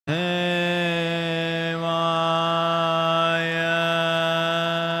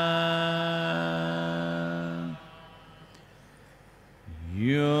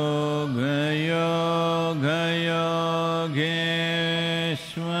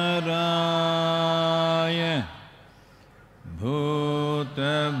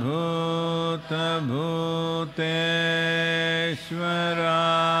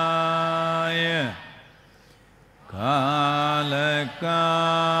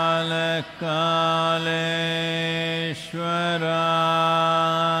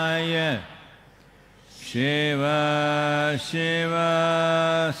Kaleshwaraya Shiva Shiva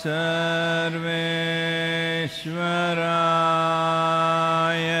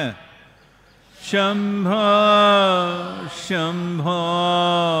Sarveshwaraya Shambho Shambho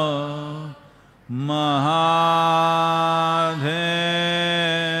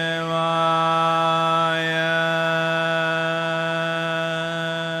Mahadevaya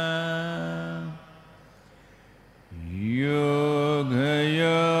Yoga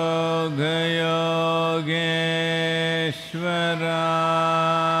Yoga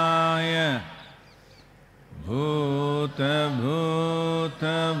Yogeshwaraya Bhuta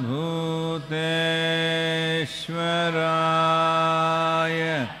Bhuta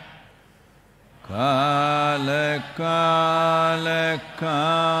Bhuteshwaraya Kala Kala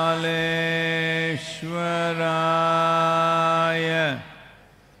Kaleshwaraya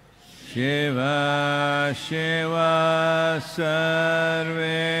Shiva Shiva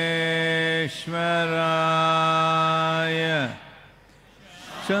Sarveshwaraya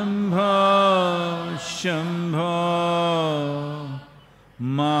Shambho Shambho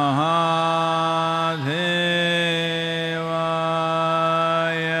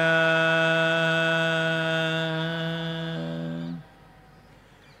Mahadevaya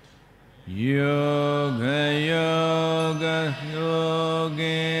Yoga Yoga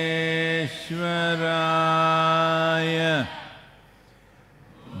Yogeshwaraya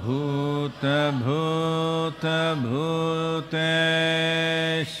Bhuta Bhuta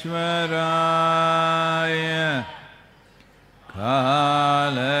Bhuteshwaraya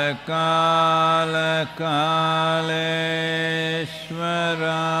Kala Kala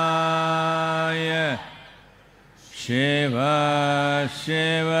Kaleshwaraya Shiva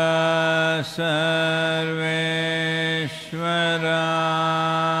Shiva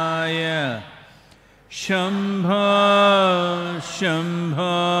Sarveshwaraya Shambho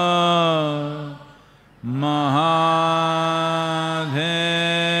Shambho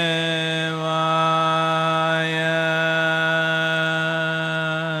Mahadevaya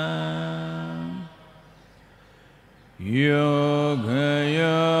Yoga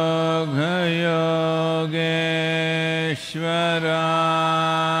Yoga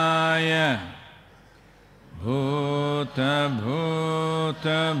Yogeshwaraya Bhuta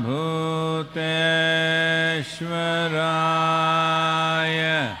Bhuta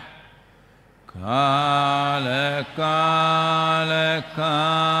Bhuteshwaraya Kala Kala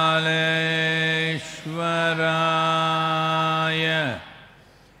Kaleshwaraya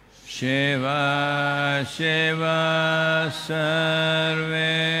Shiva Shiva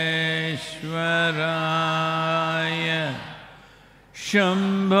Sarveshwaraya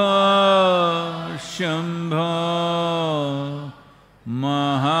Shambho Shambho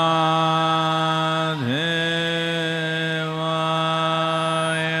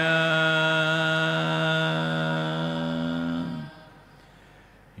Mahadevaya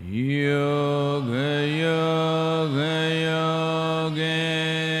Yoga Yoga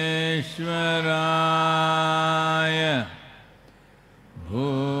Yogeshwaraya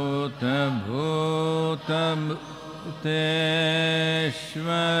Bhuta Bhuta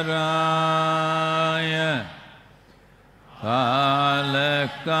Bhuteshwaraya Kala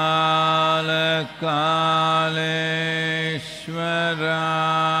Kala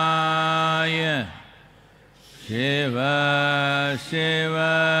Kaleshwaraya Shiva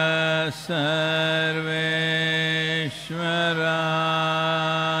Shiva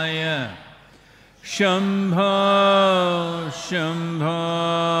Sarveshwaraya Shambho Shambho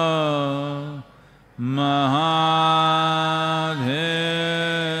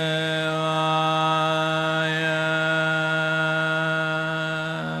Mahadevaya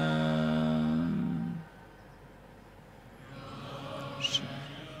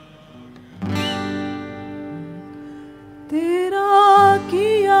तेरा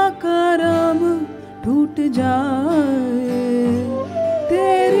किया करम टूट जाए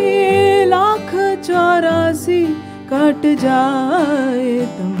तेरी 1,84 cut जाए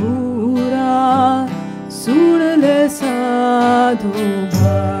तंबूरा सुन ले साधु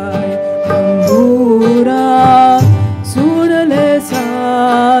भाई तंबूरा सुन ले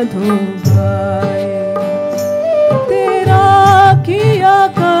साधु भाई तेरा किया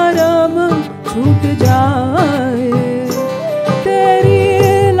करम छूट जाए तेरी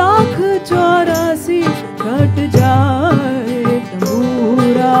 1,84 कट जाए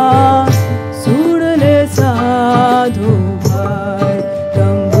तंबूरा सुन ले साधु भाई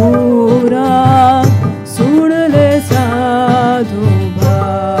तंबूरा सुन ले साधु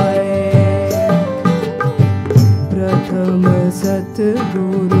भाई प्रथम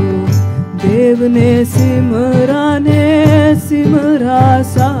सतगुरु देव ने सिमरा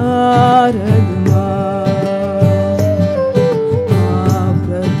सारदमा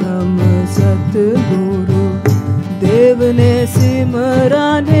प्रथम सतगुरु देव ने सिमरा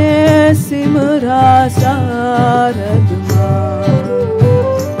सारदमा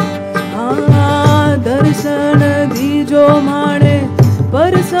दर्शन दीजो माणे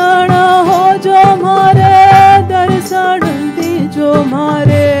परसण हो जो मारे दर्शन दीजो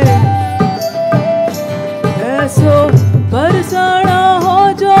मारे ऐसो परसण हो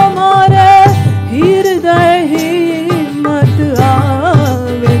जो मारे हृदय हिम्मत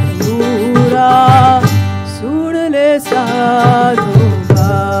आवे पूरा सुन ले साधु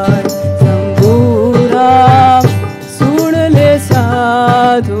भाई संगूरा सुन ले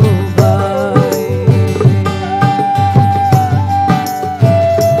साधु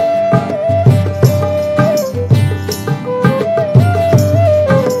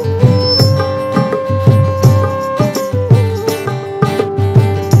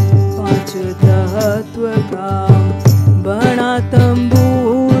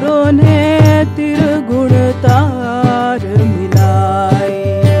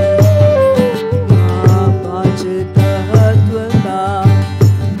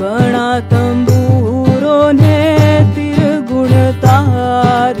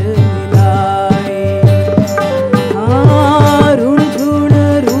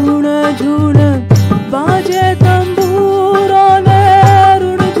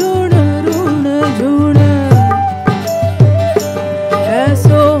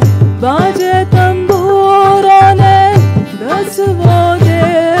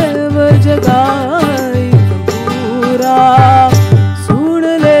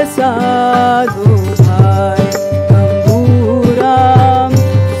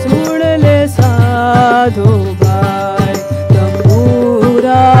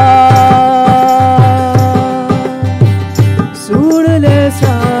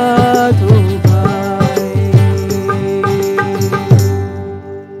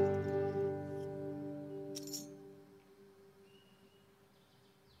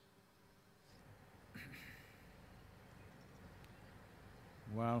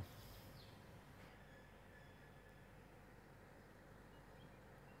Wow.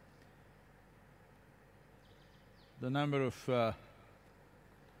 The number of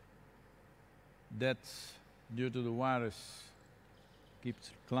deaths due to the virus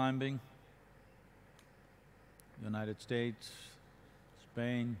keeps climbing. United States,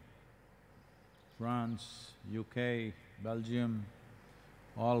 Spain, France, UK, Belgium,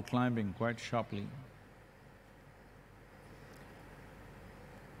 all climbing quite sharply.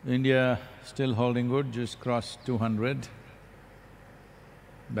 India still holding good, just crossed 200,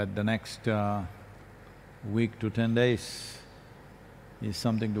 but the next week to 10 days is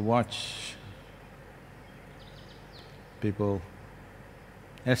something to watch. People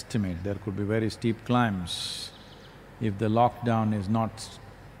estimate there could be very steep climbs if the lockdown is not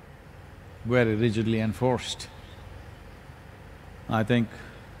very rigidly enforced. I think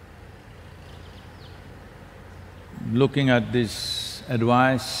looking at this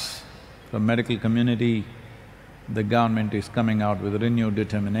advice from medical community, the government is coming out with renewed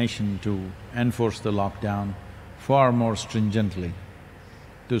determination to enforce the lockdown far more stringently,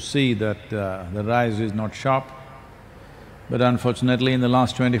 to see that the rise is not sharp. But unfortunately, in the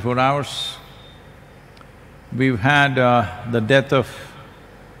last 24 hours, we've had the death of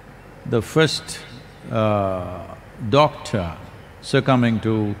the first doctor succumbing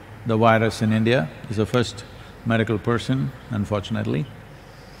to the virus in India. He's the first medical person, unfortunately.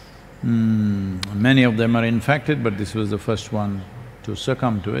 Many of them are infected, but this was the first one to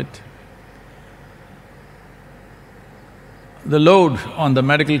succumb to it. The load on the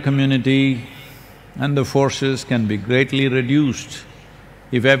medical community and the forces can be greatly reduced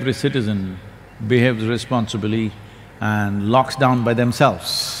if every citizen behaves responsibly and locks down by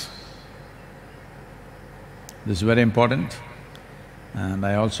themselves. This is very important. And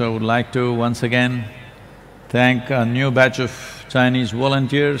I also would like to once again thank a new batch of Chinese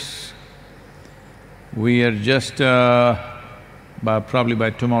volunteers. We are just… probably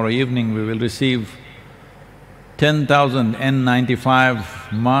by tomorrow evening we will receive 10,000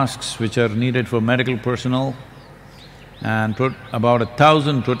 N95 masks which are needed for medical personnel, and about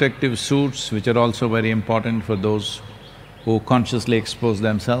 1,000 protective suits which are also very important for those who consciously expose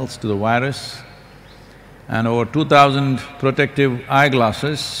themselves to the virus, and over 2,000 protective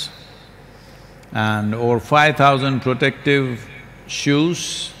eyeglasses, and over 5,000 protective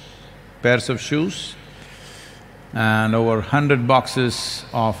shoes, pairs of shoes, and over 100 boxes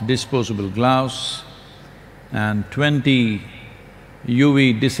of disposable gloves, and 20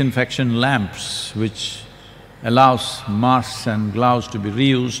 UV disinfection lamps which allows masks and gloves to be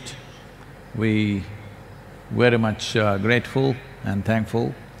reused. We very much grateful and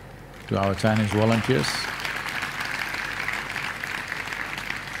thankful to our Chinese volunteers.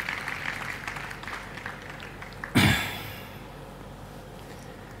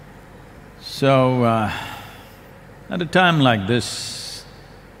 So, at a time like this,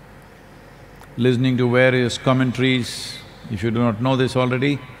 listening to various commentaries, if you do not know this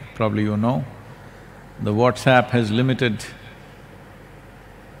already, probably you know, the WhatsApp has limited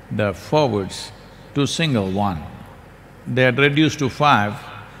the forwards to single one. They had reduced to 5,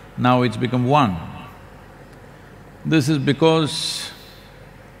 now it's become 1. This is because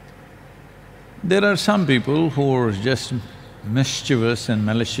there are some people who are just mischievous and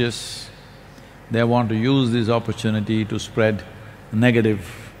malicious. They want to use this opportunity to spread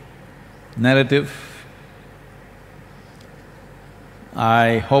negative narrative.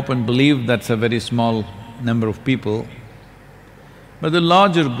 I hope and believe that's a very small number of people. But the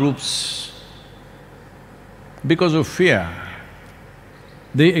larger groups, because of fear,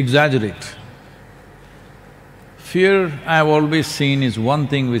 they exaggerate. Fear, I've always seen, is one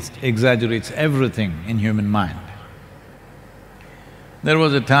thing which exaggerates everything in human mind. There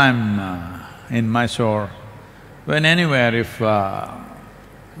was a time in Mysore when anywhere, if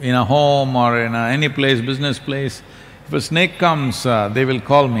in a home or in any place, business place, if a snake comes, they will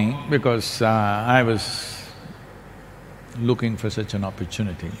call me because I was looking for such an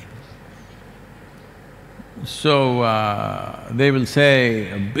opportunity. So, they will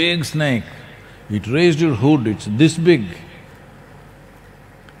say, a big snake, it raised your hood, it's this big.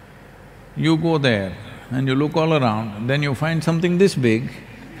 You go there and you look all around, then you find something this big,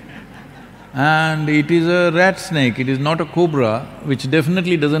 and it is a rat snake, it is not a cobra, which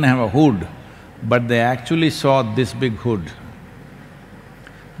definitely doesn't have a hood, but they actually saw this big hood.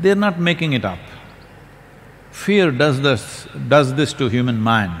 They're not making it up. Fear does this to human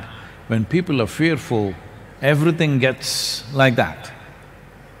mind. When people are fearful, everything gets like that.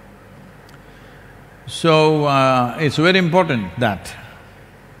 So, it's very important that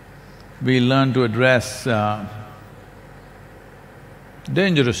we learn to address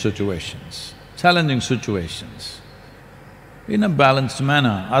dangerous situations, challenging situations in a balanced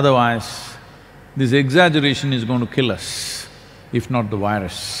manner, otherwise this exaggeration is going to kill us, if not the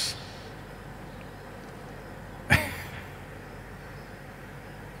virus.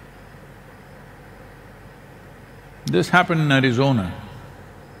 This happened in Arizona.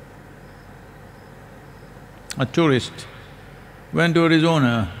 A tourist went to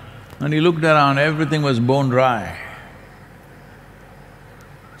Arizona and he looked around, everything was bone dry.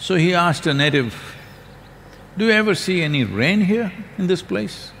 So he asked a native, "Do you ever see any rain here in this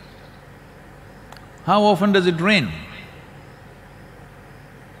place? How often does it rain?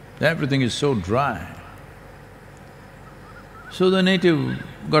 Everything is so dry." So the native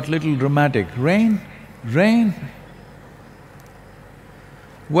got little dramatic, "Rain? Rain?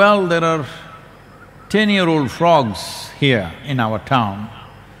 Well, there are 10-year-old frogs here in our town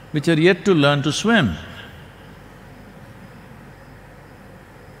which are yet to learn to swim.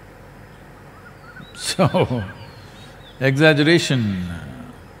 So, exaggeration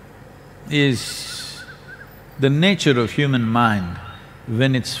is the nature of human mind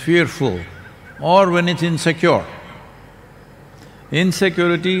when it's fearful or when it's insecure.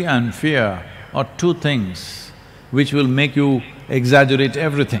 Insecurity and fear are two things which will make you exaggerate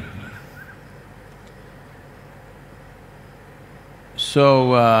everything.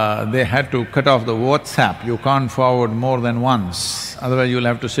 So, they had to cut off the WhatsApp, you can't forward more than once, otherwise you'll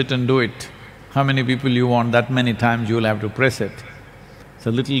have to sit and do it. How many people you want, that many times you'll have to press it. It's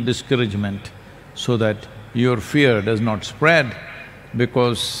a little discouragement so that your fear does not spread,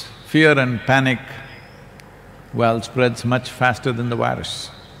 because fear and panic, well, spreads much faster than the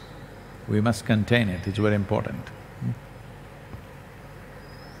virus. We must contain it, it's very important.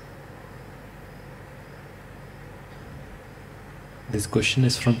 This question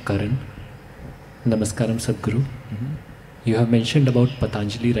is from Karan. Namaskaram, Sadhguru. You have mentioned about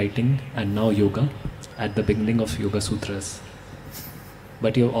Patanjali writing and now yoga at the beginning of Yoga Sutras.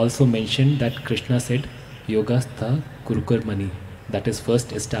 But you have also mentioned that Krishna said, Yogastha Kurukarmani, that is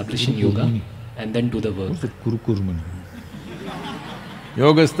first establish in yoga and then do the work. What's that Kurukurmani?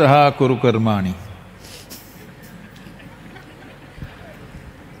 Yogastha Kurukarmani.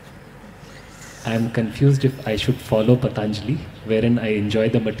 I am confused if I should follow Patanjali, wherein I enjoy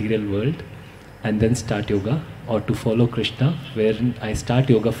the material world and then start yoga, or to follow Krishna, wherein I start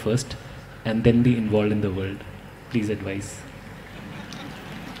yoga first and then be involved in the world. Please advise.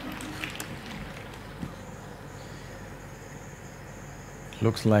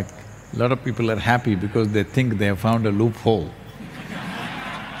 Looks like a lot of people are happy because they think they have found a loophole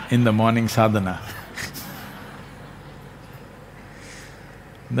in the morning sadhana.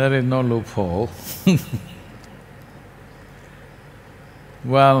 There is no loophole.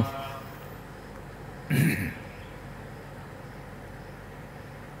 Well,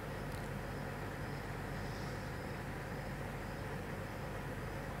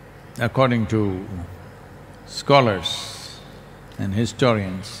 according to scholars and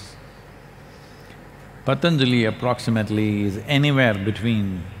historians, Patanjali approximately is anywhere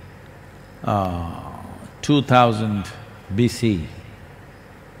between 2000 BC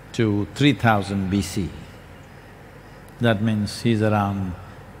to 3000 BC. That means he's around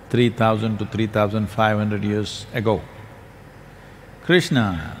 3000 to 3500 years ago.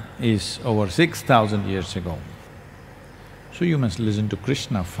 Krishna is over 6000 years ago. So you must listen to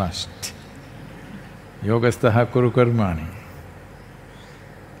Krishna first. Yogastaha kuru karmani.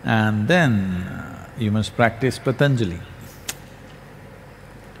 And then you must practice Patanjali.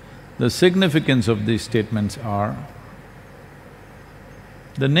 The significance of these statements are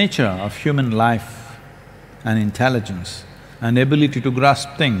the nature of human life and intelligence and ability to grasp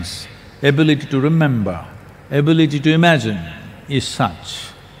things, ability to remember, ability to imagine is such.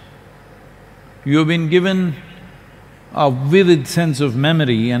 You've been given a vivid sense of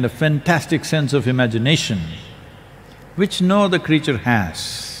memory and a fantastic sense of imagination, which no other creature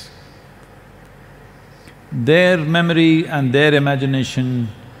has. Their memory and their imagination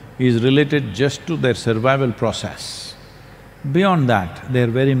is related just to their survival process. Beyond that, they're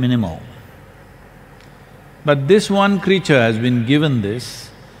very minimal. But this one creature has been given this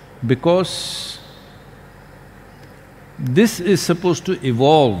because this is supposed to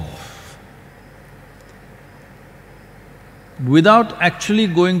evolve without actually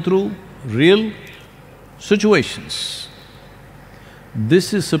going through real situations.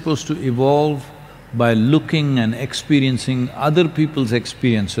 This is supposed to evolve by looking and experiencing other people's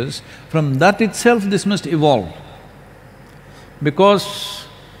experiences. From that itself, this must evolve. Because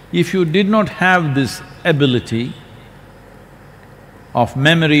if you did not have this ability of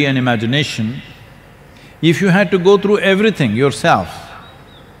memory and imagination, if you had to go through everything yourself,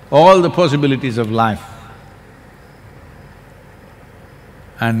 all the possibilities of life,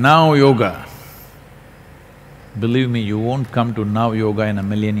 and now yoga, believe me, you won't come to now yoga in a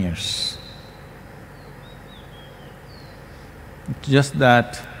million years. Just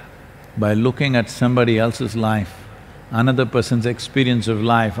that by looking at somebody else's life, another person's experience of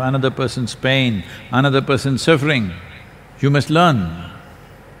life, another person's pain, another person's suffering, you must learn.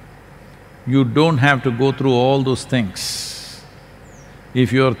 You don't have to go through all those things.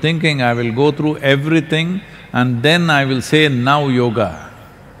 If you're thinking, I will go through everything and then I will say now yoga,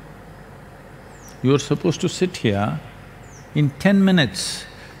 you're supposed to sit here, in 10 minutes,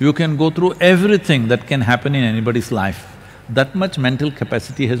 you can go through everything that can happen in anybody's life. That much mental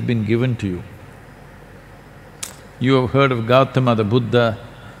capacity has been given to you. You have heard of Gautama the Buddha,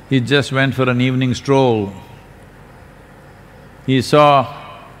 he just went for an evening stroll. He saw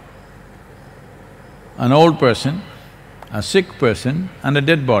an old person, a sick person and a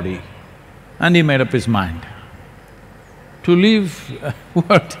dead body, and he made up his mind to leave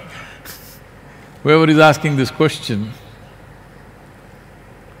what? Whoever is asking this question,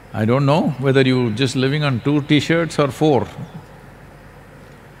 I don't know whether you're just living on 2 t-shirts or 4.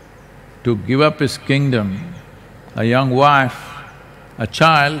 To give up his kingdom, a young wife, a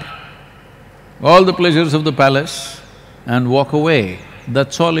child, all the pleasures of the palace and walk away,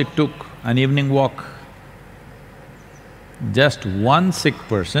 that's all it took, an evening walk. Just one sick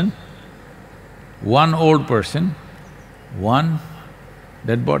person, one old person, one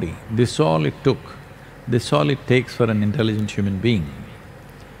dead body, this all it took. This all it takes for an intelligent human being.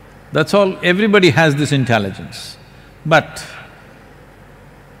 That's all, everybody has this intelligence, but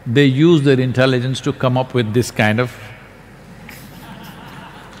they use their intelligence to come up with this kind of…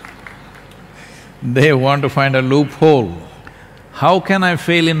 They want to find a loophole. How can I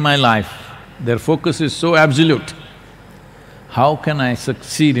fail in my life? Their focus is so absolute. How can I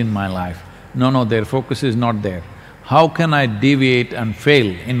succeed in my life? No, their focus is not there. How can I deviate and fail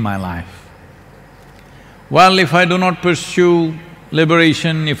in my life? Well, if I do not pursue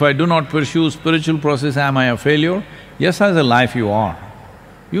liberation, if I do not pursue spiritual process, am I a failure? Yes, as a life you are.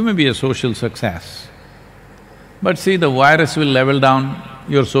 You may be a social success. But see, the virus will level down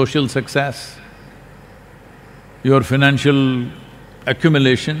your social success, your financial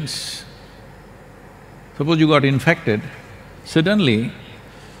accumulations. Suppose you got infected, suddenly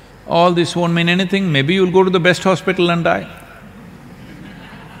all this won't mean anything, maybe you'll go to the best hospital and die.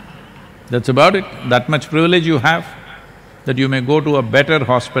 That's about it, that much privilege you have. that you may go to a better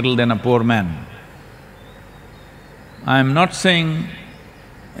hospital than a poor man. I'm not saying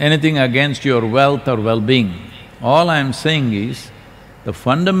anything against your wealth or well-being. All I'm saying is, the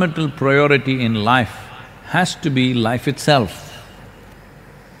fundamental priority in life has to be life itself,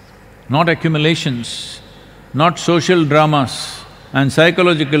 not accumulations, not social dramas and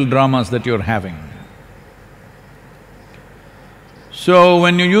psychological dramas that you're having. So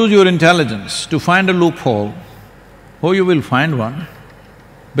when you use your intelligence to find a loophole, oh, you will find one,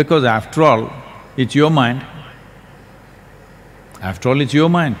 because after all, it's your mind. After all, it's your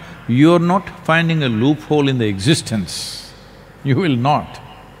mind. You're not finding a loophole in the existence. You will not.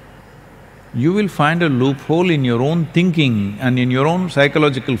 You will find a loophole in your own thinking and in your own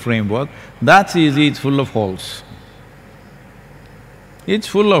psychological framework. That's easy, it's full of holes. It's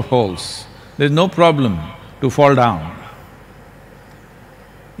full of holes. There's no problem to fall down.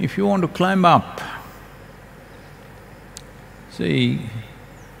 If you want to climb up, see,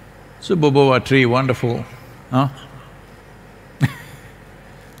 it's a boboa tree, wonderful, huh?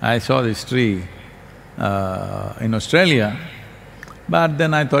 I saw this tree in Australia, but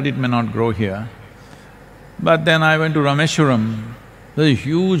then I thought it may not grow here. But then I went to Rameshwaram, there's a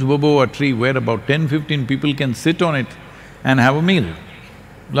huge boboa tree where about 10-15 people can sit on it and have a meal.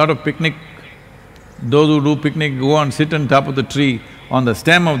 Lot of picnic, those who do picnic go and sit on top of the tree, on the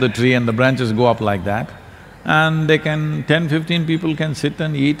stem of the tree, and the branches go up like that. And they can… 10-15 people can sit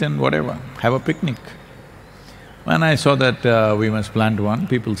and eat and whatever, have a picnic. When I saw that we must plant one,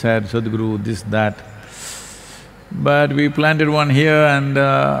 people said, Sadhguru, this, that. But we planted one here and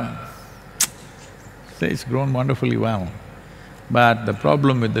it's grown wonderfully well. But the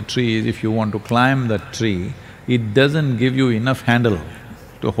problem with the tree is, if you want to climb that tree, it doesn't give you enough handle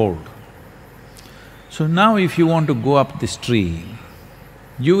to hold. So now if you want to go up this tree,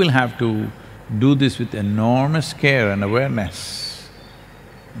 you will have to do this with enormous care and awareness.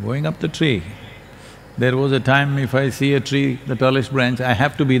 Going up the tree, there was a time if I see a tree, the tallest branch, I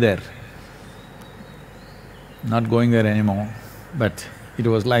have to be there. Not going there anymore, but it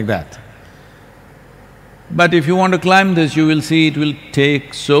was like that. But if you want to climb this, you will see it will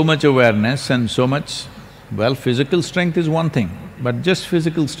take so much awareness and so much… Well, physical strength is one thing, but just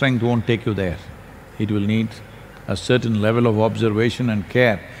physical strength won't take you there. It will need a certain level of observation and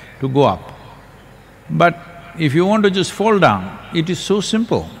care to go up. But if you want to just fall down, it is so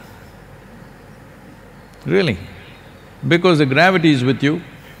simple, really, because the gravity is with you.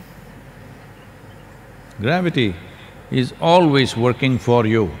 Gravity is always working for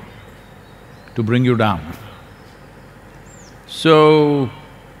you to bring you down. So,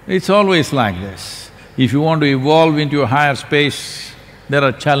 it's always like this. If you want to evolve into a higher space, there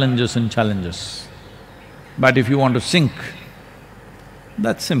are challenges and challenges. But if you want to sink,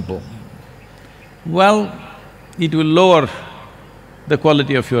 that's simple. Well, it will lower the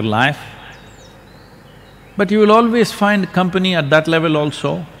quality of your life, but you will always find company at that level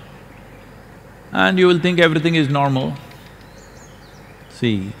also, and you will think everything is normal.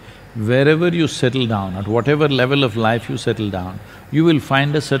 See, wherever you settle down, at whatever level of life you settle down, you will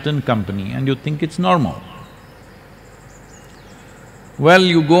find a certain company and you think it's normal. Well,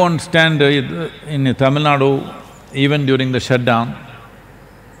 you go and stand in Tamil Nadu, even during the shutdown,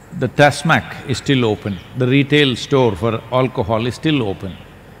 the Tasmac is still open, the retail store for alcohol is still open,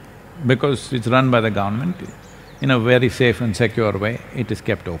 because it's run by the government. In a very safe and secure way, it is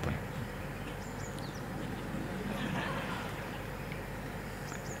kept open.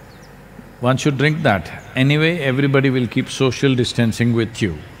 One should drink that. Anyway, everybody will keep social distancing with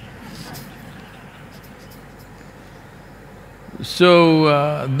you.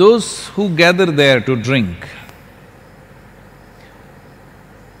 So, those who gather there to drink,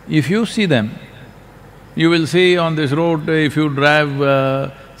 if you see them, you will see on this road, if you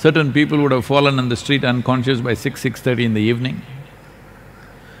drive, certain people would have fallen on the street unconscious by 6:30 in the evening.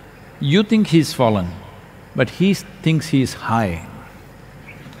 You think he's fallen, but he thinks he's high.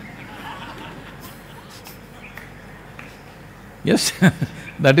 Yes,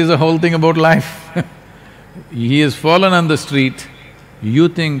 that is the whole thing about life. He has fallen on the street, you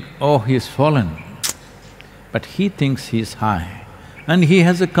think, oh, he's fallen, but he thinks he's high. And he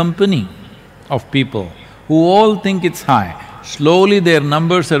has a company of people who all think it's high. Slowly their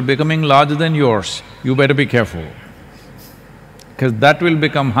numbers are becoming larger than yours, you better be careful, because that will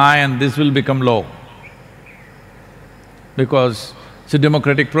become high and this will become low. Because it's a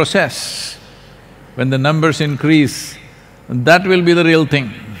democratic process. When the numbers increase, that will be the real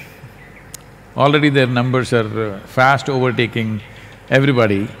thing. Already their numbers are fast overtaking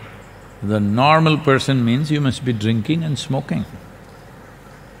everybody. The normal person means you must be drinking and smoking.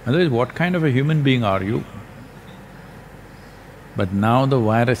 Otherwise, what kind of a human being are you? But now the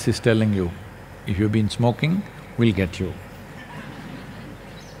virus is telling you, if you've been smoking, we'll get you.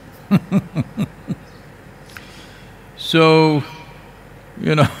 So,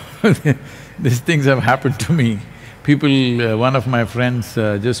 you know, these things have happened to me. People… one of my friends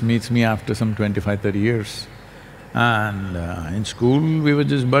just meets me after some 25, 30 years. And in school, we were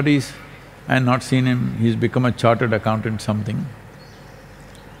just buddies. I had not seen him, he's become a chartered accountant something.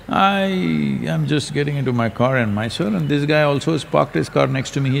 I am just getting into my car in Mysore, and this guy also has parked his car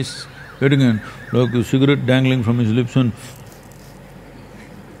next to me. He's getting in, like a cigarette dangling from his lips, and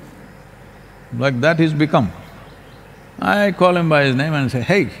like that he's become. I call him by his name and say,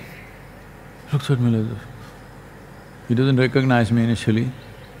 hey, looks at me like this. He doesn't recognize me initially.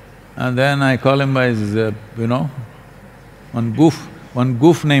 And then I call him by his, one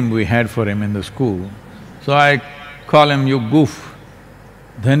goof name we had for him in the school. So I call him, you goof.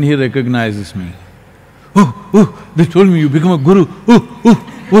 Then he recognizes me. Oh, they told me you become a guru.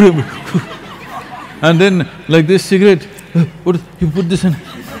 Whatever. And then like this cigarette, what, you put this in,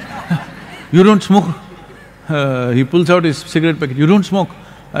 you don't smoke. He pulls out his cigarette packet, you don't smoke.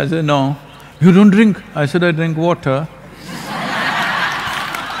 I said, no. You don't drink. I said, I drink water.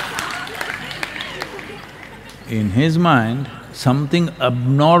 In his mind, something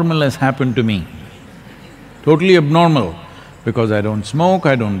abnormal has happened to me. Totally abnormal. Because I don't smoke,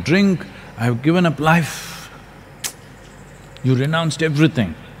 I don't drink, I've given up life. You renounced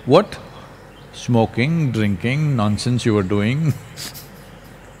everything. What? Smoking, drinking, nonsense you were doing.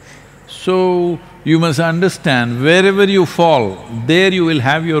 So, you must understand, wherever you fall, there you will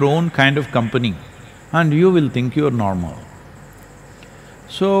have your own kind of company and you will think you're normal.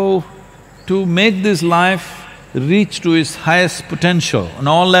 So, to make this life reach to its highest potential on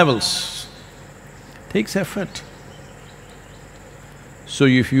all levels, takes effort. So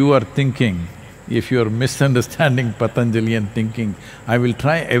if you are thinking, if you are misunderstanding Patanjali and thinking, I will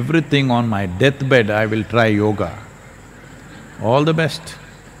try everything on my deathbed, I will try yoga, all the best.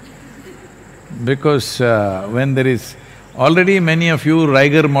 Because when there is… already many of you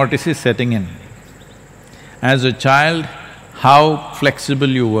rigor mortis is setting in. As a child, how flexible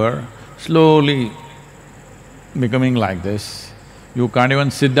you were, slowly becoming like this. You can't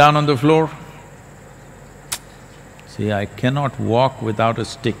even sit down on the floor. See, I cannot walk without a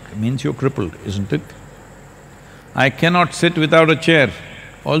stick, means you're crippled, isn't it? I cannot sit without a chair,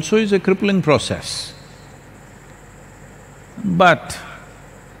 also is a crippling process. But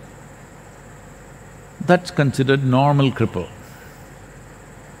that's considered normal cripple.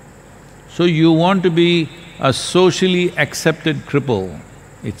 So you want to be a socially accepted cripple,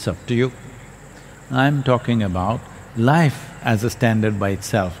 it's up to you. I'm talking about life as a standard by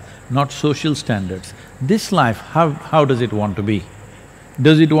itself, not social standards. This life, how does it want to be?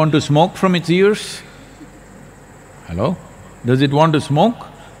 Does it want to smoke from its ears? Hello? Does it want to smoke?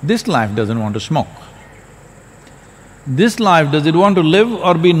 This life doesn't want to smoke. This life, does it want to live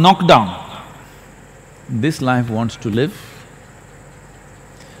or be knocked down? This life wants to live.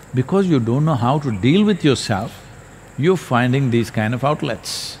 Because you don't know how to deal with yourself, you're finding these kind of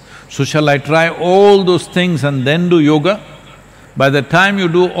outlets. So shall I try all those things and then do yoga? By the time you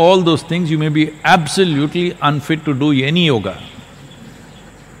do all those things, you may be absolutely unfit to do any yoga.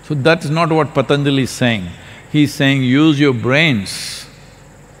 So that's not what Patanjali is saying. He's saying use your brains,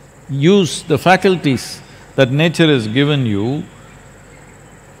 use the faculties that nature has given you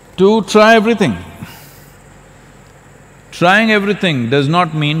to try everything. Trying everything does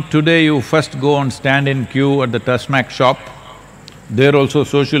not mean today you first go and stand in queue at the Tasmac shop. There also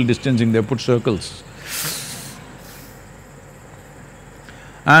social distancing, they put circles.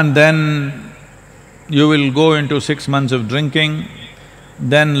 And then you will go into 6 months of drinking,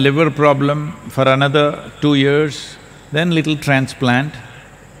 then liver problem for another 2 years, then little transplant,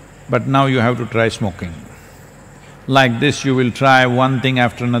 but now you have to try smoking. Like this you will try one thing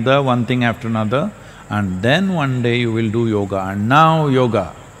after another, one thing after another, and then one day you will do yoga, and now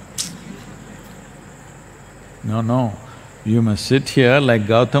yoga. No, you must sit here like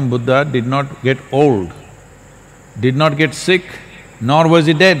Gautam Buddha did not get old, did not get sick, nor was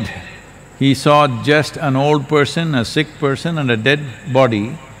he dead. He saw just an old person, a sick person and a dead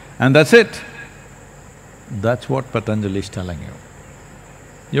body, and that's it. That's what Patanjali is telling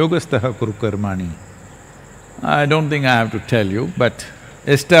you. Yogastaha kuru karmani. I don't think I have to tell you, but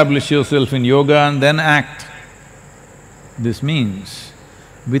establish yourself in yoga and then act. This means,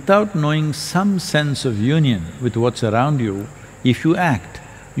 without knowing some sense of union with what's around you, if you act,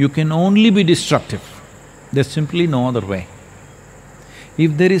 you can only be destructive. There's simply no other way.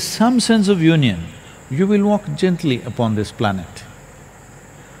 If there is some sense of union, you will walk gently upon this planet.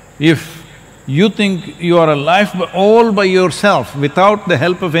 If you think you are alive all by yourself without the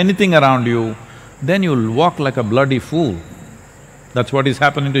help of anything around you, then you'll walk like a bloody fool. That's what is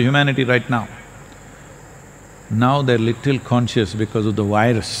happening to humanity right now. Now they're little conscious because of the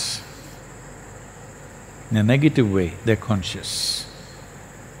virus. In a negative way, they're conscious.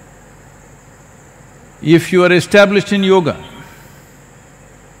 If you are established in yoga,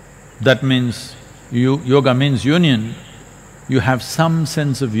 that means yoga means union, you have some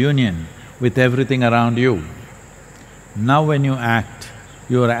sense of union with everything around you. Now when you act,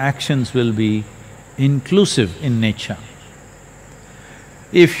 your actions will be inclusive in nature.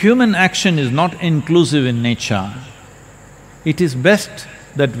 If human action is not inclusive in nature, it is best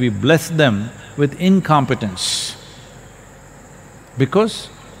that we bless them with incompetence, because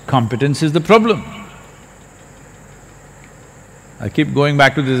competence is the problem. I keep going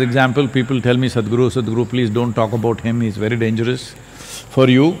back to this example, people tell me, Sadhguru, please don't talk about him, he's very dangerous for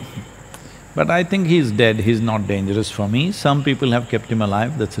you. But I think he's dead, he's not dangerous for me. Some people have kept him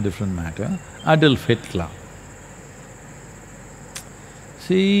alive, that's a different matter. Adolf Hitler.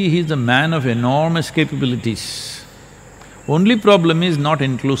 See, he's a man of enormous capabilities. Only problem is not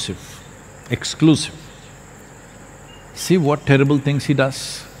inclusive, exclusive. See what terrible things he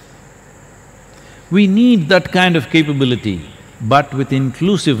does. We need that kind of capability, but with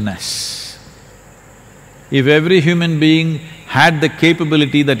inclusiveness. If every human being had the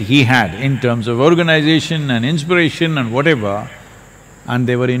capability that he had in terms of organization and inspiration and whatever, and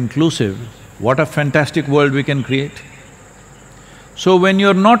they were inclusive, what a fantastic world we can create. So when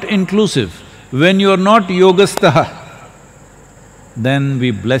you're not inclusive, when you're not yogastha, then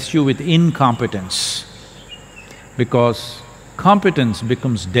we bless you with incompetence, because competence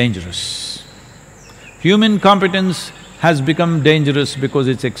becomes dangerous. Human competence has become dangerous because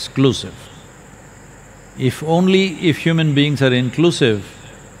it's exclusive. If human beings are inclusive,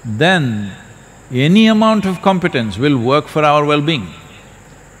 then any amount of competence will work for our well-being.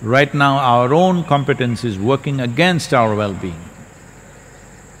 Right now, our own competence is working against our well-being.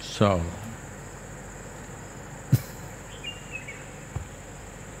 So…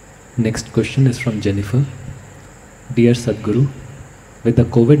 Next question is from Jennifer. Dear Sadhguru, with the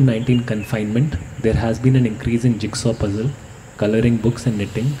COVID-19 confinement, there has been an increase in jigsaw puzzle, coloring books and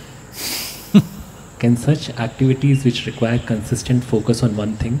knitting. Can such activities which require consistent focus on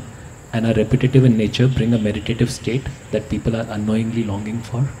one thing and are repetitive in nature bring a meditative state that people are unknowingly longing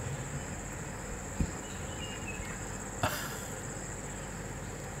for?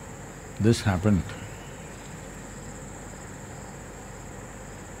 This happened.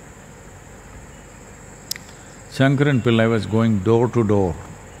 Shankaran Pillai was going door to door.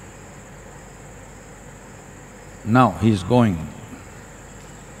 Now he's going,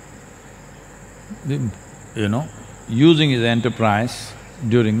 using his enterprise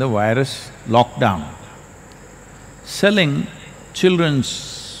during the virus lockdown, selling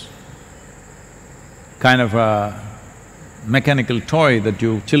children's kind of a mechanical toy that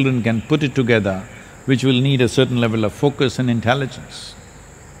children can put it together, which will need a certain level of focus and intelligence.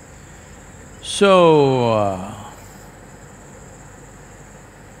 So,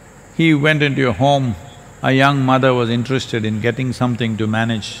 he went into a home, a young mother was interested in getting something to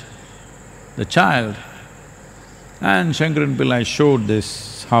manage the child, and Shankaran Pillai showed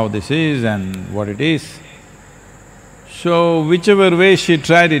this, how this is and what it is. So, whichever way she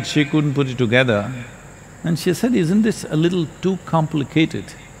tried it, she couldn't put it together. And she said, isn't this a little too complicated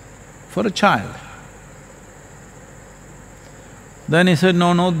for a child? Then he said,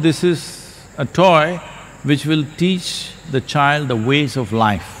 no, this is a toy which will teach the child the ways of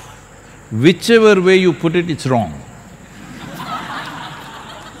life. Whichever way you put it, it's wrong.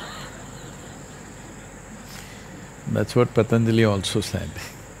 That's what Patanjali also said.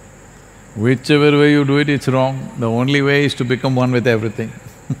 Whichever way you do it, it's wrong. The only way is to become one with everything.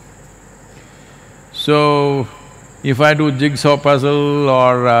 So, if I do jigsaw puzzle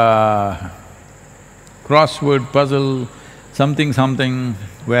or crossword puzzle, something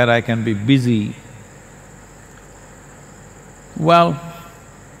where I can be busy, well,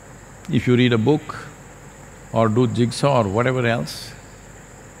 if you read a book or do jigsaw or whatever else,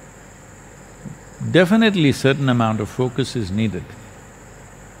 definitely certain amount of focus is needed.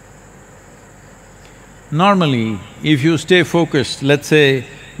 Normally, if you stay focused, let's say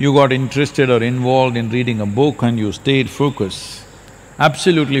you got interested or involved in reading a book and you stayed focused,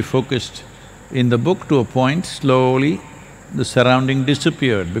 absolutely focused in the book to a point, slowly the surrounding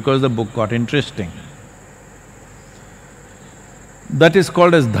disappeared because the book got interesting. That is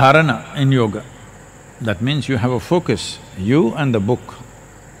called as dharana in yoga. That means you have a focus, you and the book,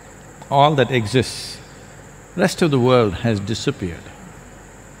 all that exists. Rest of the world has disappeared.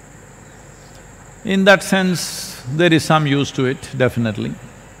 In that sense, there is some use to it, definitely.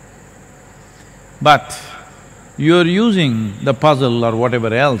 But you're using the puzzle or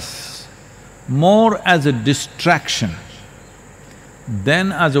whatever else more as a distraction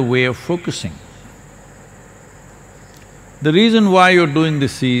than as a way of focusing. The reason why you're doing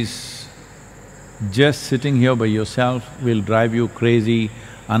this is just sitting here by yourself will drive you crazy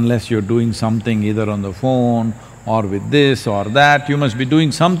unless you're doing something either on the phone or with this or that. You must be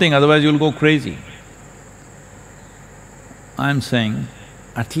doing something, otherwise you'll go crazy. I'm saying,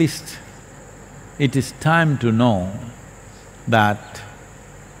 at least it is time to know that…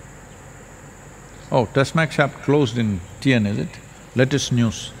 Oh, Tesmac shop closed in TN, is it? Latest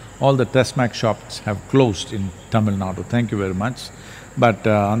news, all the Tesmac shops have closed in Tamil Nadu, thank you very much. But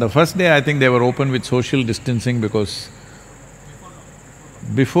on the first day, I think they were open with social distancing because…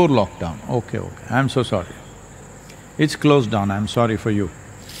 Before lockdown, okay, I'm so sorry. It's closed down, I'm sorry for you.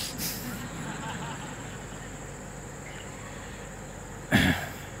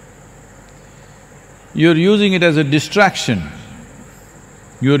 You're using it as a distraction.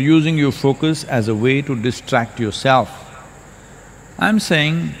 You're using your focus as a way to distract yourself. I'm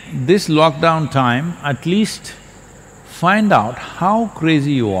saying this lockdown time, at least find out how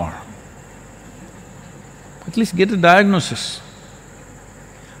crazy you are. At least get a diagnosis.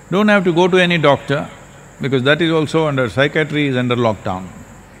 Don't have to go to any doctor, because that is also under… psychiatry is under lockdown.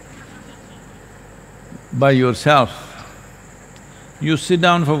 By yourself, you sit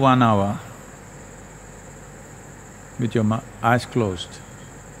down for 1 hour with your eyes closed.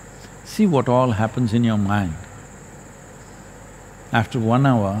 See what all happens in your mind. After 1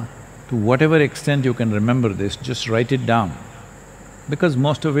 hour, to whatever extent you can remember this, just write it down. Because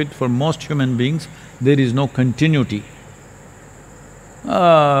most of it, for most human beings, there is no continuity.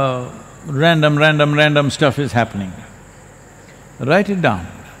 Random stuff is happening. Write it down.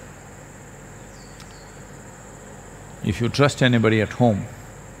 If you trust anybody at home,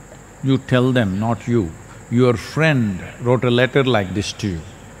 you tell them, not you. Your friend wrote a letter like this to you.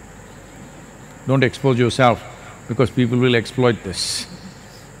 Don't expose yourself, because people will exploit this.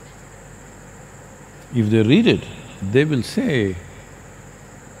 If they read it, they will say,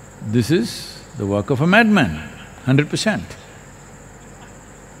 this is the work of a madman, 100%.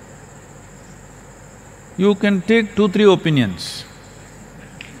 You can take 2-3 opinions.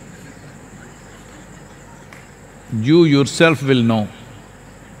 You yourself will know.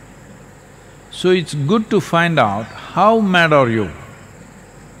 So it's good to find out how mad are you.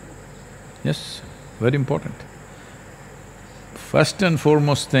 Yes, very important. First and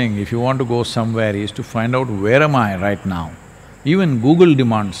foremost thing, if you want to go somewhere, is to find out where am I right now. Even Google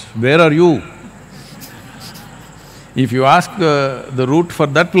demands, where are you? If you ask the route for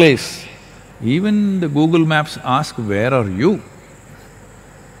that place, even the Google Maps ask, where are you?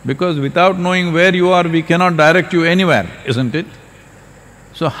 Because without knowing where you are, we cannot direct you anywhere, isn't it?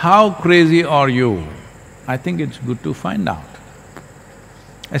 So how crazy are you? I think it's good to find out.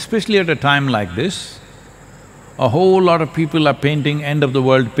 Especially at a time like this, a whole lot of people are painting end of the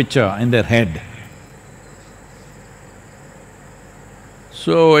world picture in their head.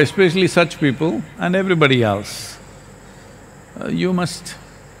 So especially such people and everybody else, you must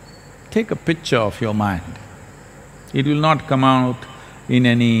take a picture of your mind. It will not come out in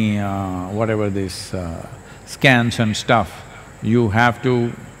any whatever this scans and stuff. You have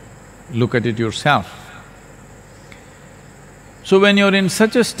to look at it yourself. So when you're in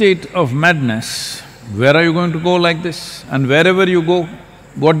such a state of madness, where are you going to go like this? And wherever you go,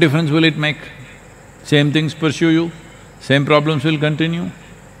 what difference will it make? Same things pursue you, same problems will continue.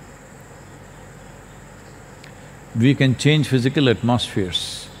 We can change physical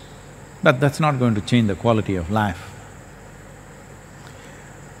atmospheres, but that's not going to change the quality of life.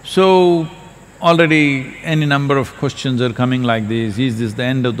 So, already any number of questions are coming like this, is this the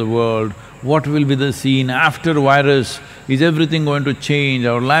end of the world? What will be the scene after virus? Is everything going to change?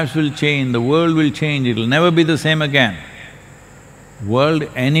 Our lives will change, the world will change, it'll never be the same again. World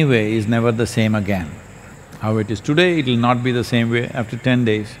anyway is never the same again. How it is today, it'll not be the same way after 10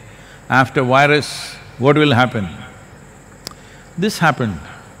 days. After virus, what will happen? This happened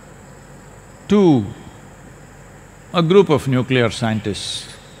to a group of nuclear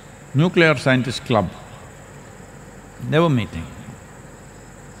scientist club. They were meeting.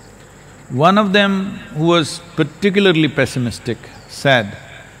 One of them, who was particularly pessimistic, said,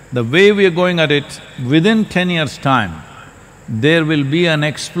 the way we are going at it, within 10 years' time, there will be an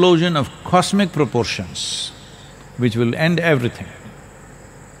explosion of cosmic proportions which will end everything.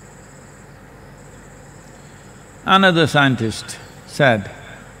 Another scientist said,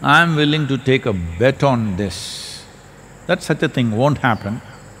 I'm willing to take a bet on this, that such a thing won't happen.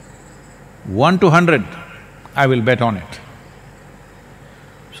 1 to 100, I will bet on it.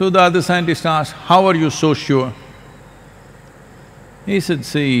 So the other scientist asked, how are you so sure? He said,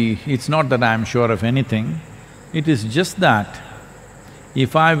 see, it's not that I'm sure of anything, it is just that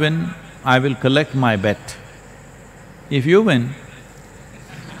if I win, I will collect my bet. If you win,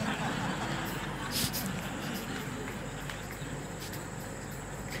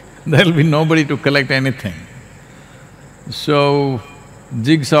 there'll be nobody to collect anything. So,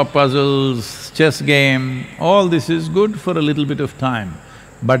 jigsaw puzzles, chess game, all this is good for a little bit of time,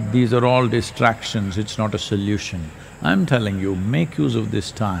 but these are all distractions, it's not a solution. I'm telling you, make use of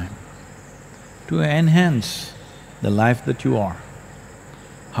this time to enhance the life that you are.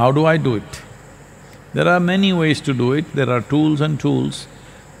 How do I do it? There are many ways to do it, there are tools and tools.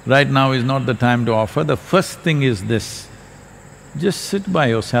 Right now is not the time to offer. The first thing is this, just sit by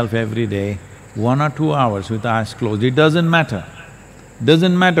yourself every day, 1 or 2 hours with eyes closed. It doesn't matter.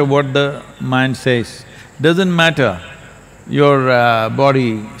 Doesn't matter what the mind says, doesn't matter your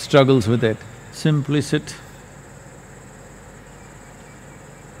body struggles with it. Simply sit.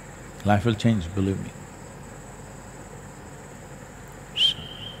 Life will change, believe me.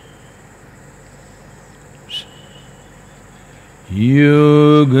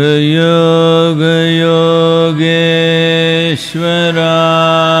 Yoga Yoga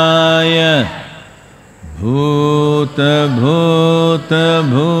Yogeshwaraya Bhuta Bhuta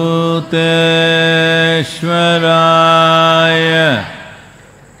Bhuteshwaraya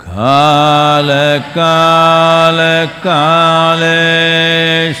Kala Kala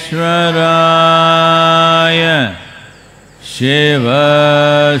Kaleshwaraya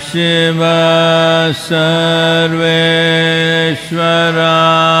Shiva Shiva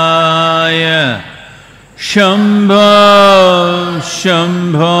Sarveshwaraya Shambho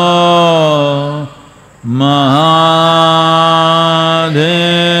Shambho Maha